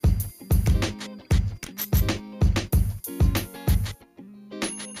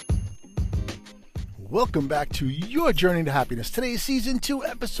welcome back to your journey to happiness. Today is season 2,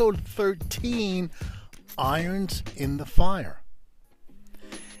 episode 13, Irons in the Fire.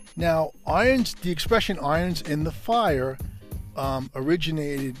 Now, the expression irons in the fire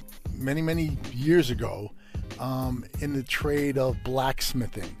originated many years ago in the trade of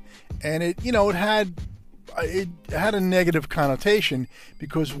blacksmithing. And it had a negative connotation,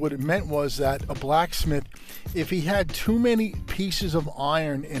 because what it meant was that a blacksmith, if he had too many pieces of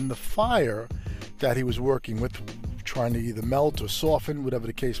iron in the fire that he was working with, trying to either melt or soften, whatever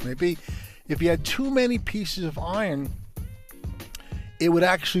the case may be, if he had too many pieces of iron, it would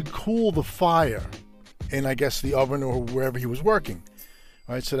actually cool the fire in, I guess, the oven or wherever he was working.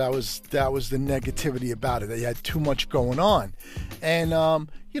 All right, so that was the negativity about it, that you had too much going on. And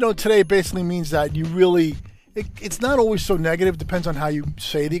today it basically means that you really, it's not always so negative. Depends on how you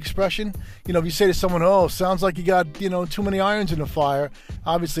say the expression. If you say to someone, "Oh, sounds like you got too many irons in the fire,"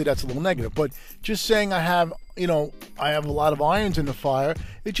 obviously that's a little negative. But just saying I have a lot of irons in the fire,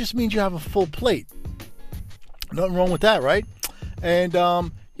 it just means you have a full plate. Nothing wrong with that, right? And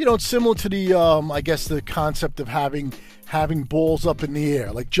it's similar to the I guess the concept of having balls up in the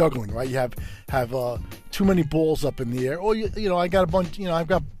air, like juggling, right? You have too many balls up in the air, or I got a bunch, I've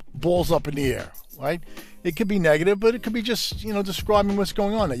got balls up in the air, right? It could be negative, but it could be just describing what's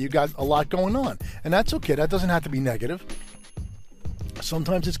going on, that you got a lot going on, and that's okay. That doesn't have to be negative.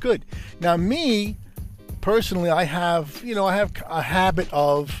 Sometimes it's good. Now, me personally, I have a habit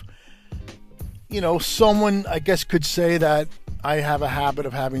of, someone I guess could say that I have a habit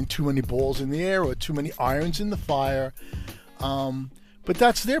of having too many balls in the air or too many irons in the fire. But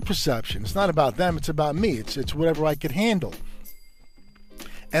that's their perception. It's not about them. It's about me. It's whatever I could handle.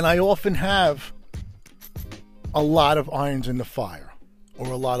 And I often have a lot of irons in the fire or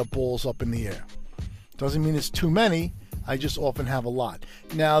a lot of balls up in the air. Doesn't mean it's too many. I just often have a lot.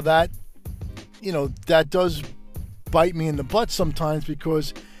 Now that does bite me in the butt sometimes,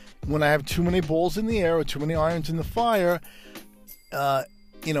 because when I have too many balls in the air or too many irons in the fire, I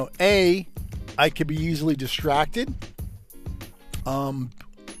could be easily distracted.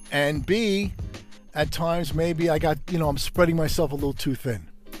 And B, at times maybe I'm spreading myself a little too thin.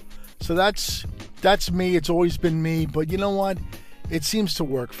 So that's me. It's always been me. But you know what? It seems to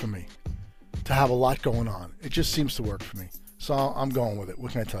work for me to have a lot going on. It just seems to work for me. So I'm going with it.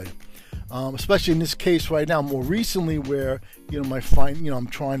 What can I tell you? Especially in this case right now, more recently, where I'm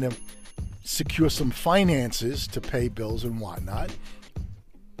trying to secure some finances to pay bills and whatnot.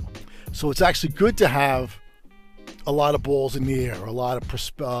 So it's actually good to have a lot of balls in the air, a lot of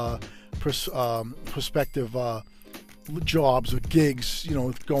prospective jobs or gigs,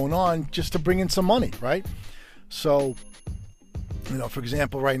 going on, just to bring in some money, right? So, for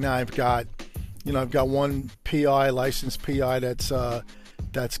example, right now I've got one licensed PI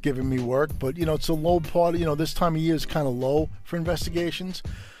that's giving me work, but it's a low part. This time of year is kind of low for investigations,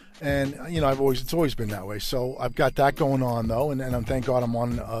 and it's always been that way. So I've got that going on though, and thank God I'm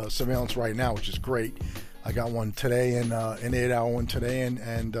on surveillance right now, which is great. I got one today, and an 8-hour one today,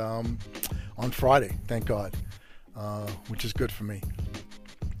 and on Friday, thank God, which is good for me.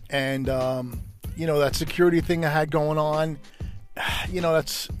 And that security thing I had going on,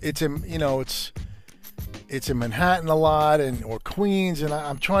 it's in Manhattan a lot, or Queens, and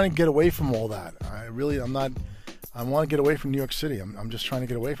I'm trying to get away from all that. I want to get away from New York City. I'm just trying to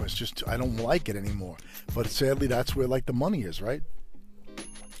get away from it. It's just I don't like it anymore. But sadly, that's where the money is, right?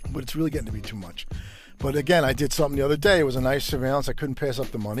 But it's really getting to be too much. But again, I did something the other day. It was a nice surveillance. I couldn't pass up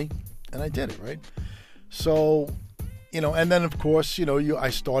the money, and I did it, right? So, and then of course, I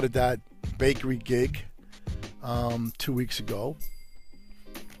started that bakery gig 2 weeks ago,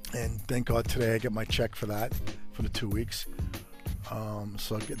 and thank God today I get my check for that, for the 2 weeks.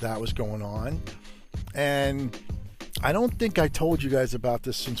 So that was going on, and I don't think I told you guys about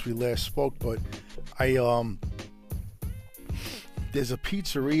this since we last spoke, but there's a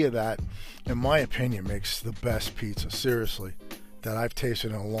pizzeria that, in my opinion, makes the best pizza, seriously, that I've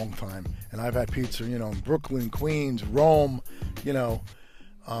tasted in a long time. And I've had pizza, in Brooklyn, Queens, Rome,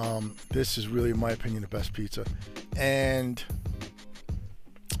 this is really, in my opinion, the best pizza. And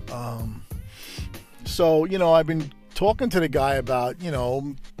so, I've been talking to the guy about,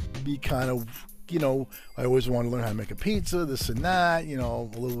 be kind of, I always want to learn how to make a pizza, this and that, a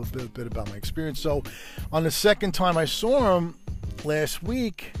little bit about my experience. So on the second time I saw him last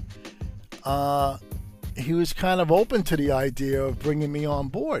week, he was kind of open to the idea of bringing me on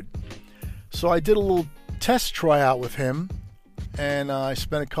board. So I did a little test tryout with him, and I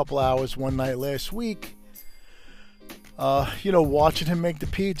spent a couple hours one night last week, watching him make the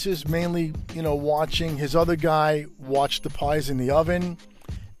pizzas, mainly, watching his other guy watch the pies in the oven,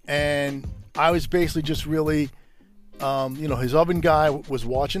 and I was basically just really, his oven guy was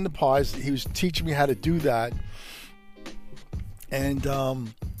watching the pies. He was teaching me how to do that. And,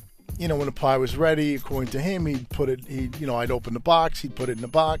 when the pie was ready, according to him, I'd open the box, he'd put it in the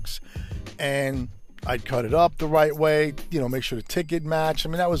box, and I'd cut it up the right way, make sure the ticket matched. I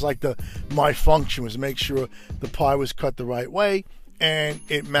mean, that was like my function, was to make sure the pie was cut the right way and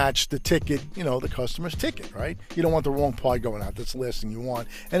it matched the ticket, the customer's ticket, right? You don't want the wrong pie going out. That's the last thing you want.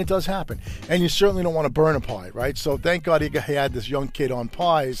 And it does happen. And you certainly don't want to burn a pie, right? So thank God he had this young kid on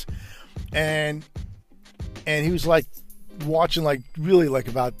pies, and he was like watching really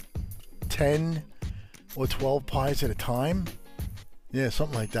about 10 or 12 pies at a time. Yeah,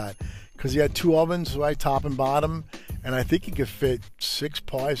 something like that. Because he had 2 ovens, right, top and bottom, and I think he could fit 6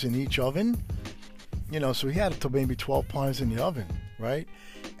 pies in each oven. So he had up to maybe 12 pies in the oven, right?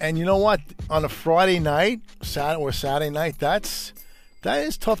 And you know what? On a Friday night, Saturday night, that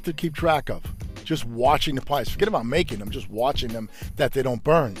is tough to keep track of. Just watching the pies. Forget about making them, just watching them, that they don't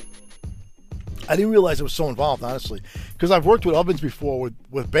burn. I didn't realize it was so involved, honestly, because I've worked with ovens before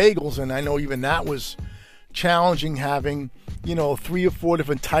with bagels, and I know even that was challenging, having 3 or 4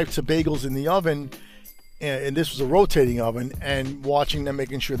 different types of bagels in the oven, and this was a rotating oven, and watching them,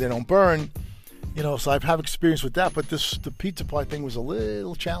 making sure they don't burn. So I've had experience with that, but the pizza pie thing was a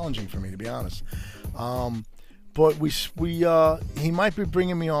little challenging for me, to be honest. But he might be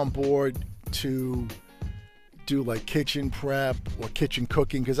bringing me on board to do like kitchen prep or kitchen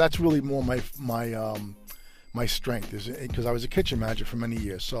cooking, because that's really more my strength, is because I was a kitchen manager for many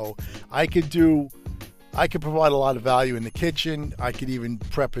years. So I could provide a lot of value in the kitchen. I could even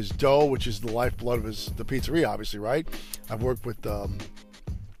prep his dough, which is the lifeblood of the pizzeria, obviously, right? I've worked with the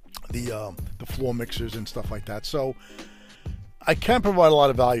floor mixers and stuff like that. So I can provide a lot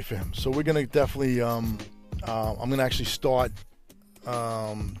of value for him. So we're going to definitely, I'm going to actually start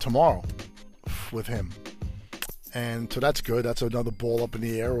tomorrow with him. And so that's good. That's another ball up in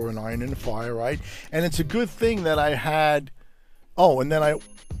the air, or an iron in the fire, right? And it's a good thing that I had. Oh, and then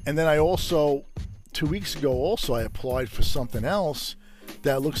I also 2 weeks ago also I applied for something else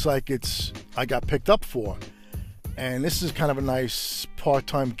that looks like I got picked up for. And this is kind of a nice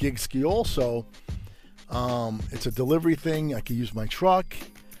part-time gig ski also. It's a delivery thing. I could use my truck.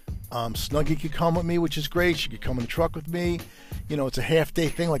 Snuggie could come with me, which is great. She could come in the truck with me. It's a half-day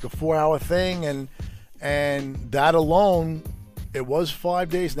thing, like a 4-hour thing. And that alone, it was 5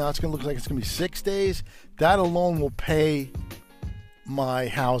 days. Now it's going to look like it's going to be 6 days. That alone will pay my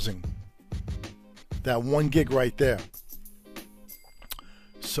housing. That one gig right there.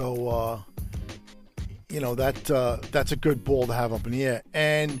 So, that's a good ball to have up in the air.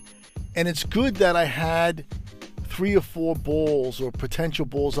 And it's good that I had 3 or 4 balls or potential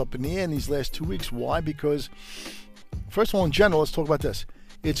balls up in the air in these last 2 weeks. Why? Because, first of all, in general, let's talk about this.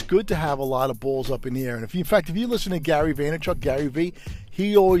 It's good to have a lot of balls up in the air. And if you listen to Gary Vaynerchuk, Gary V,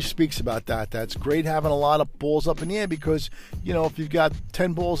 he always speaks about that. That's great, having a lot of balls up in the air, because, if you've got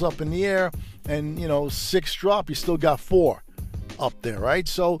 10 balls up in the air and, 6 drop, you still got 4 up there, right?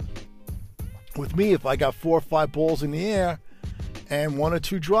 So with me, if I got 4 or 5 balls in the air and 1 or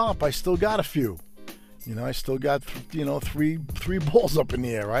 2 drop, I still got a few. I still got, 3 balls up in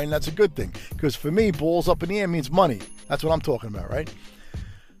the air, right? And that's a good thing, because for me, balls up in the air means money. That's what I'm talking about, right?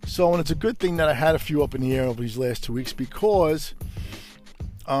 So, and it's a good thing that I had a few up in the air over these last 2 weeks, because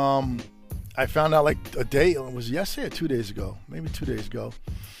I found out it was yesterday or 2 days ago, maybe 2 days ago,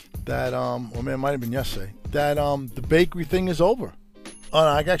 that, it might have been yesterday, that the bakery thing is over.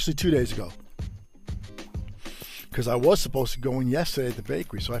 Actually 2 days ago. Because I was supposed to go in yesterday at the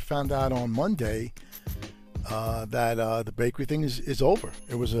bakery. So I found out on Monday that the bakery thing is over.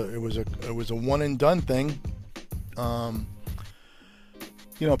 It was a one and done thing.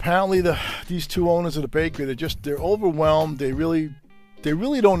 Apparently these 2 owners of the bakery, they're overwhelmed. They really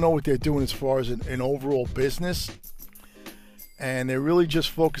don't know what they're doing as far as an overall business. And they're really just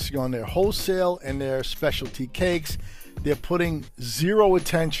focusing on their wholesale and their specialty cakes. They're putting zero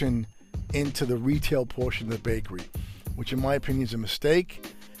attention into the retail portion of the bakery, which in my opinion is a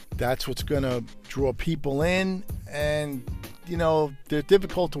mistake. That's what's going to draw people in, and they're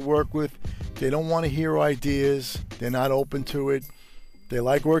difficult to work with. They don't want to hear ideas. They're not open to it. They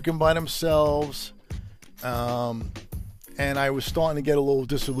like working by themselves. And I was starting to get a little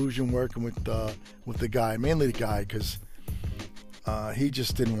disillusioned working with the guy, mainly the guy, because he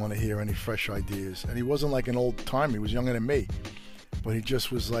just didn't want to hear any fresh ideas. And he wasn't like an old timer. He was younger than me. But he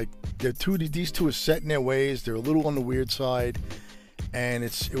just was like, these two are set in their ways. They're a little on the weird side. And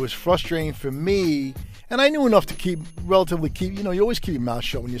it was frustrating for me. And I knew enough to keep, you always keep your mouth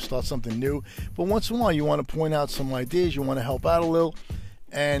shut when you start something new. But once in a while, you want to point out some ideas. You want to help out a little.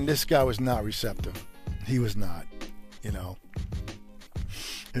 And this guy was not receptive. He was not,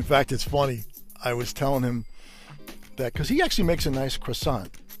 In fact, it's funny. I was telling him that because he actually makes a nice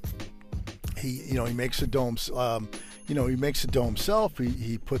croissant. He makes a dome. He makes a dough himself.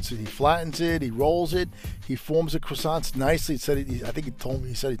 He puts it. He flattens it. He rolls it. He forms the croissants nicely. I think he told me.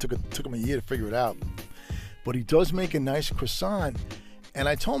 He said it took him a year to figure it out. But he does make a nice croissant. And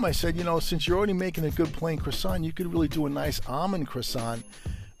I told him, I said, since you're already making a good plain croissant, you could really do a nice almond croissant,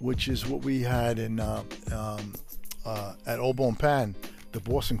 which is what we had in at Old Bone Pan, the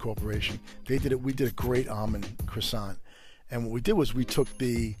Boston Corporation. They did it. We did a great almond croissant. And what we did was we took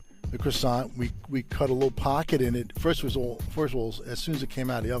the croissant, we cut a little pocket in it. First of all, as soon as it came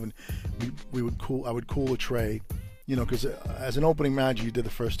out of the oven, I would cool a tray, because as an opening manager, you did the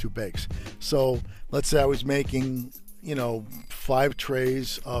first 2 bakes. So let's say I was making, 5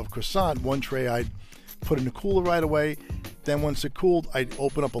 trays of croissant. 1 tray I'd put in the cooler right away. Then once it cooled, I'd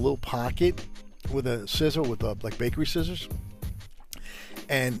open up a little pocket with a scissor, like bakery scissors.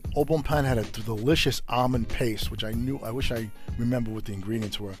 And Old Bone Pan had a delicious almond paste, which I wish I remember what the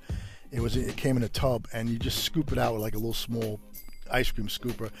ingredients were. It came in a tub, and you just scoop it out with like a little small ice cream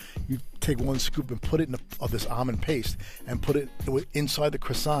scooper. You take 1 scoop and put it of this almond paste and put it inside the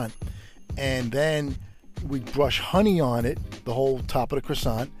croissant. And then we brush honey on it, the whole top of the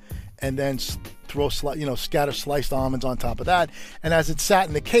croissant, and then throw scatter sliced almonds on top of that. And as it sat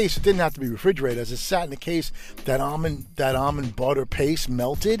in the case, it didn't have to be refrigerated. As it sat in the case, that almond butter paste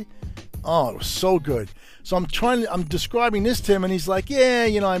melted. Oh, it was so good. So I'm describing this to him, and he's like, yeah,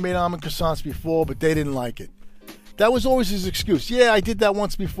 I made almond croissants before, but they didn't like it. That was always his excuse. Yeah, I did that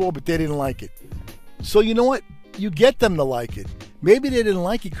once before, but they didn't like it. So you know what? You get them to like it. Maybe they didn't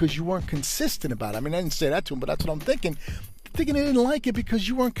like it because you weren't consistent about it. I mean, I didn't say that to him, but that's what I'm thinking. Thinking they didn't like it because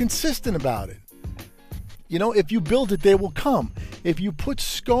you weren't consistent about it. If you build it, they will come. If you put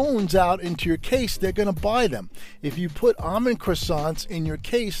scones out into your case, they're going to buy them. If you put almond croissants in your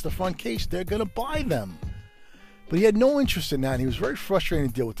case, the front case, they're going to buy them. But he had no interest in that, and he was very frustrating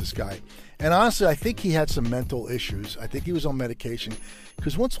to deal with this guy. And honestly, I think he had some mental issues. I think he was on medication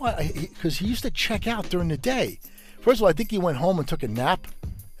because he used to check out during the day. First of all, I think he went home and took a nap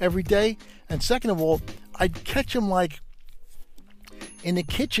every day. And second of all, I'd catch him in the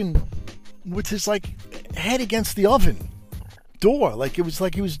kitchen with his head against the oven door. It was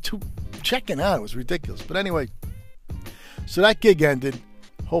like he was checking out. It was ridiculous. But anyway, so that gig ended.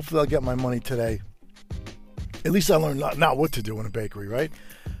 Hopefully I'll get my money today. At least I learned not what to do in a bakery, right?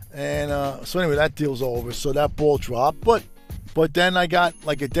 And so anyway, that deal's over. So that ball dropped. But then I got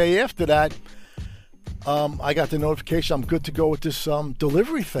a day after that, I got the notification I'm good to go with this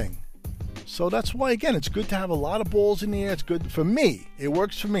delivery thing. So that's why, again, it's good to have a lot of balls in the air. It's good for me. It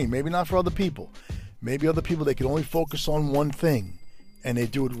works for me. Maybe not for other people. Maybe other people, they can only focus on one thing. And they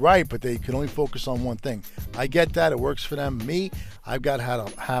do it right, but they can only focus on one thing. I get that. It works for them. Me, I've got to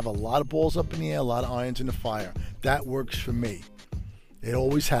have a lot of balls up in the air, a lot of irons in the fire. That works for me. It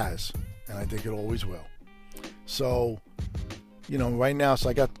always has. And I think it always will. So, right now,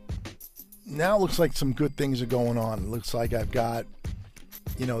 now it looks like some good things are going on. It looks like I've got,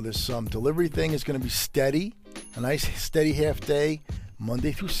 this delivery thing is going to be steady, a nice steady half day,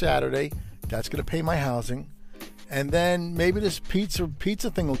 Monday through Saturday. That's going to pay my housing. And then maybe this pizza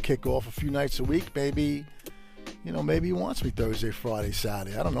thing will kick off a few nights a week. Maybe, maybe he wants me Thursday, Friday,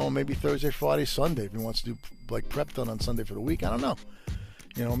 Saturday. I don't know. Maybe Thursday, Friday, Sunday. If he wants to do prep done on Sunday for the week. I don't know.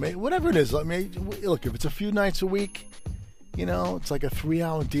 Maybe, whatever it is. Look, if it's a few nights a week, it's like a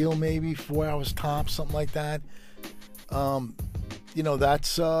 3-hour deal, maybe 4 hours tops, something like that.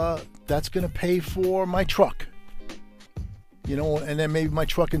 That's going to pay for my truck. And then maybe my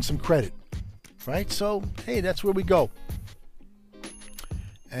truck and some credit. Right? So, hey, that's where we go.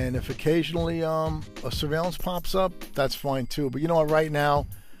 And if occasionally a surveillance pops up, that's fine too. But you know what? Right now,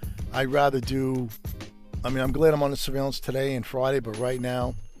 I'd rather I'm glad I'm on the surveillance today and Friday, but right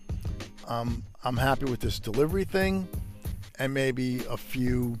now, I'm happy with this delivery thing and maybe a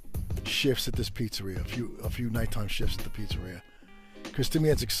few shifts at this pizzeria, a few nighttime shifts at the pizzeria. Because to me,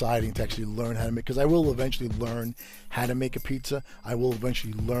 it's exciting to actually learn how to make. Because I will eventually learn how to make a pizza. I will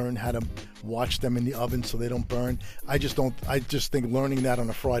eventually learn how to watch them in the oven so they don't burn. I just think learning that on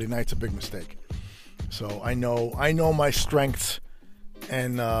a Friday night's a big mistake. So I know my strengths,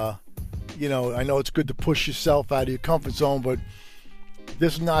 and I know it's good to push yourself out of your comfort zone, but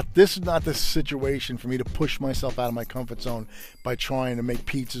this is not the situation for me to push myself out of my comfort zone by trying to make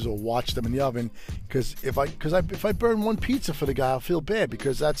pizzas or watch them in the oven. Because if I burn one pizza for the guy, I'll feel bad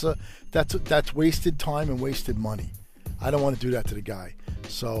because that's wasted time and wasted money. I don't want to do that to the guy.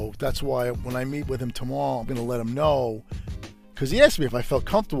 So that's why when I meet with him tomorrow, I'm going to let him know. because he asked me if I felt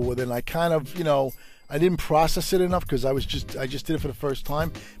comfortable with it, and I kind of, I didn't process it enough because I just did it for the first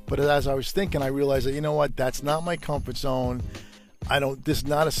time. But as I was thinking, I realized that, you know what, that's not my comfort zone. This is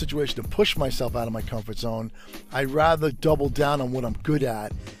not a situation to push myself out of my comfort zone. I'd rather double down on what I'm good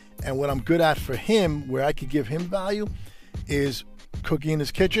at. And what I'm good at for him, where I could give him value, is cooking in his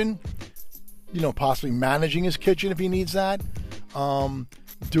kitchen, possibly managing his kitchen if he needs that,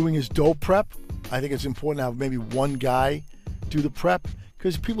 doing his dough prep. I think it's important to have maybe one guy do the prep,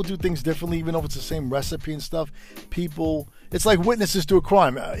 because people do things differently, even though it's the same recipe and stuff. It's like witnesses to a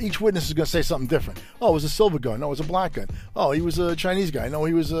crime. Each witness is going to say something different. Oh, it was a silver gun. No, it was a black gun. Oh, he was a Chinese guy. No,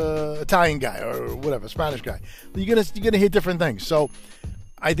 he was a Italian guy, or whatever, Spanish guy. You're gonna hear different things. So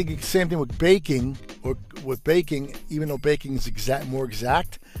I think it's the same thing with baking, even though baking is more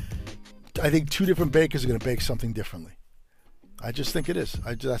exact, I think two different bakers are going to bake something differently. I just think it is.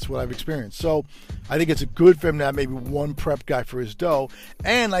 That's what I've experienced. So I think it's good for him to have maybe one prep guy for his dough,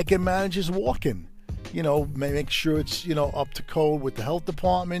 and I can manage his walk-in. Make sure it's, up to code with the health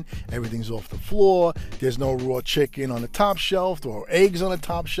department. Everything's off the floor. There's no raw chicken on the top shelf or eggs on the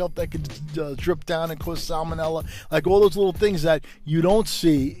top shelf that could drip down and cause salmonella. Like all those little things that you don't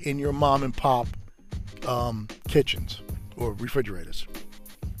see in your mom and pop kitchens or refrigerators.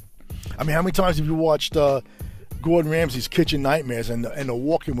 I mean, how many times have you watched Gordon Ramsay's Kitchen Nightmares, and the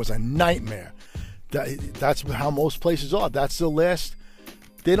walk-in was a nightmare? That's how most places are. That's the last.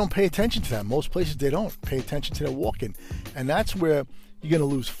 They don't pay attention to that. Most places, they don't pay attention to their walk-in. And that's where you're going to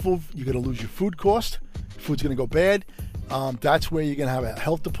lose food. You're going to lose your food cost. Food's going to go bad. That's where you're going to have a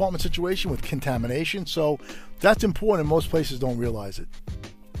health department situation with contamination. So that's important, and most places don't realize it.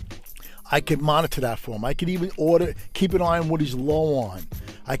 I could monitor that for him. I could even keep an eye on what he's low on.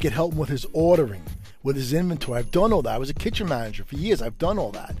 I could help him with his ordering, with his inventory. I've done all that. I was a kitchen manager for years. I've done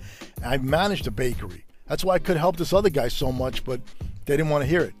all that. I've managed a bakery. That's why I could help this other guy so much, but they didn't want to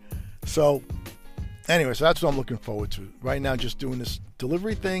hear it. So anyway, so that's what I'm looking forward to. Right now, just doing this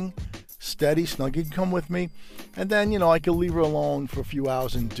delivery thing, steady. Snuggie can come with me. And then, I can leave her alone for a few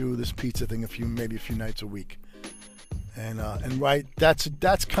hours and do this pizza thing maybe a few nights a week. And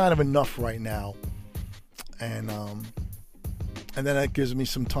that's kind of enough right now. And then that gives me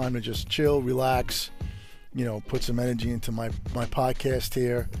some time to just chill, relax, put some energy into my podcast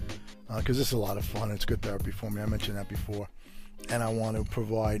here. Because this is a lot of fun. It's good therapy for me. I mentioned that before. And I want to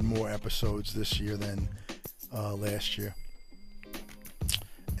provide more episodes this year than last year.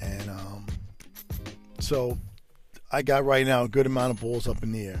 And so I got right now a good amount of balls up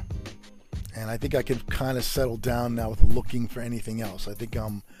in the air. And I think I can kind of settle down now with looking for anything else. I think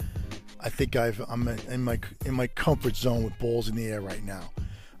I'm in my comfort zone with balls in the air right now.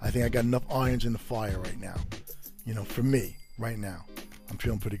 I think I got enough irons in the fire right now. For me right now. I'm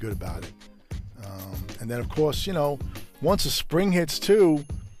feeling pretty good about it. And then, of course, once the spring hits too,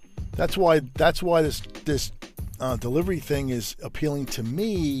 that's why this delivery thing is appealing to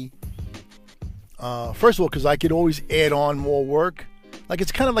me. First of all, because I could always add on more work. Like,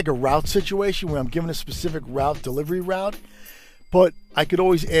 it's kind of like a route situation where I'm given a specific delivery route, but I could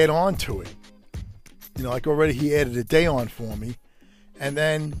always add on to it. Like already he added a day on for me, and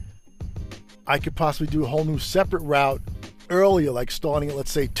then I could possibly do a whole new separate route earlier, like starting at,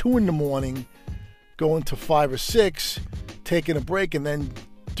 let's say, 2 a.m, going to 5 or 6, taking a break, and then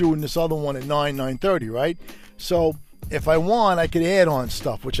doing this other one at 9:30, right? So if I want, I could add on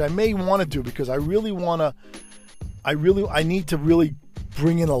stuff, which I may want to do, because I need to really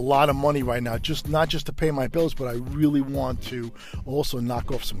bring in a lot of money right now, not just to pay my bills, but I really want to also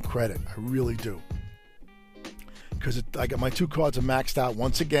knock off some credit. I really do. Because I got my 2 cards are maxed out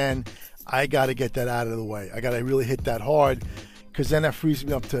once again. I got to get that out of the way. I got to really hit that hard, because then that frees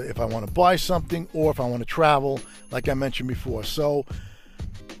me up to if I want to buy something or if I want to travel, like I mentioned before. So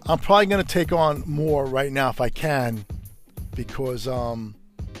I'm probably going to take on more right now if I can, because I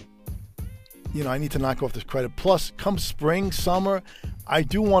need to knock off this credit. Plus, come spring, summer, I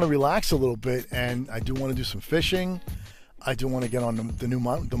do want to relax a little bit, and I do want to do some fishing. I do want to get on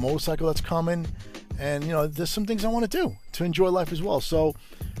the motorcycle that's coming, and there's some things I want to do to enjoy life as well. So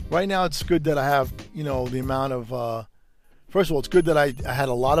right now, it's good that I have the amount of. First of all, it's good that I had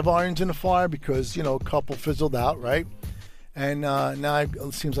a lot of irons in the fire, because a couple fizzled out, right? And now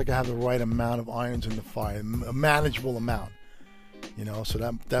it seems like I have the right amount of irons in the fire, a manageable amount.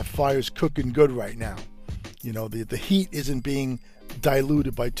 So that fire's cooking good right now. The heat isn't being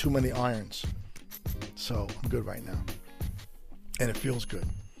diluted by too many irons. So I'm good right now. And it feels good.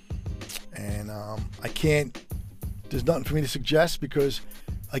 And there's nothing for me to suggest, because,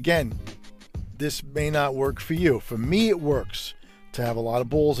 again, this may not work for you. For me, it works to have a lot of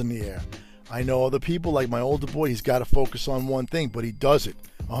balls in the air. I know other people, like my older boy, he's got to focus on one thing, but he does it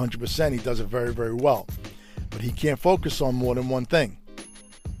 100%. He does it very, very well. But he can't focus on more than one thing.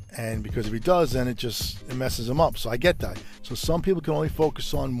 And because if he does, then it messes him up. So I get that. So some people can only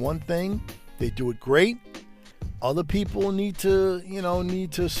focus on one thing. They do it great. Other people need to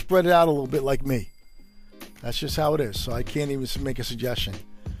spread it out a little bit like me. That's just how it is. So I can't even make a suggestion.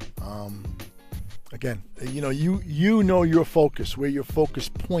 Again, you know your focus, where your focus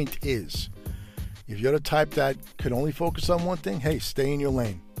point is. If you're the type that could only focus on one thing, hey, stay in your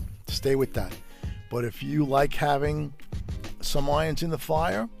lane. Stay with that. But if you like having some irons in the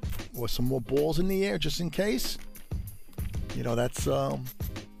fire or some more balls in the air just in case,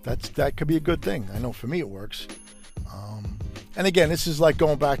 that could be a good thing. I know for me it works. And again, this is like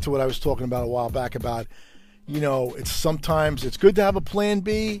going back to what I was talking about a while back about, sometimes it's good to have a plan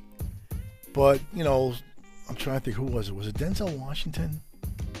B, but, I'm trying to think, who was it? Was it Denzel Washington?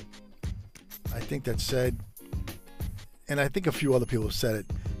 I think that said, and I think a few other people have said it,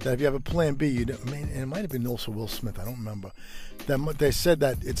 that if you have a plan B, and it might have been also Will Smith, I don't remember. They said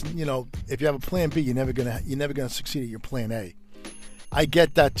that it's, if you have a plan B, you're never gonna succeed at your plan A. I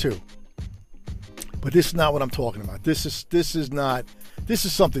get that too. But this is not what I'm talking about. This is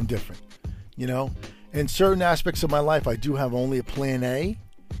something different. In certain aspects of my life, I do have only a plan A.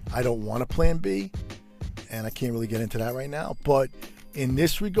 I don't want a plan B, and I can't really get into that right now. But in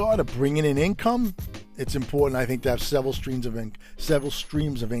this regard of bringing in income, it's important, I think, to have several streams of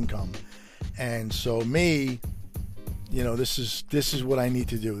income. And so me, this is what I need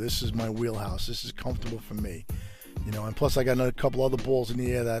to do. This is my wheelhouse. This is comfortable for me. And plus I got another couple other balls in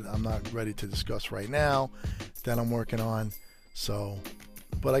the air that I'm not ready to discuss right now that I'm working on. So,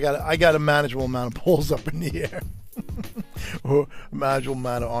 but I got a manageable amount of balls up in the air. Or a manageable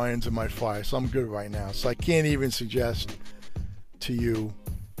amount of irons in my fire. So I'm good right now. So I can't even suggest to you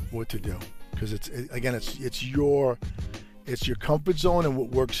what to do, because it's your comfort zone and what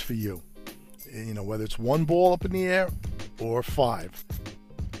works for you. Whether it's one ball up in the air or 5.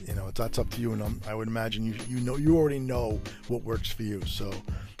 That's up to you, and I would imagine you already know what works for you. So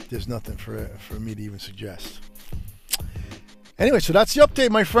there's nothing for me to even suggest. Anyway, so that's the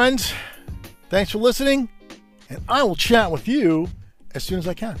update, my friends. Thanks for listening, and I will chat with you as soon as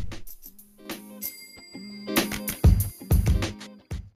I can.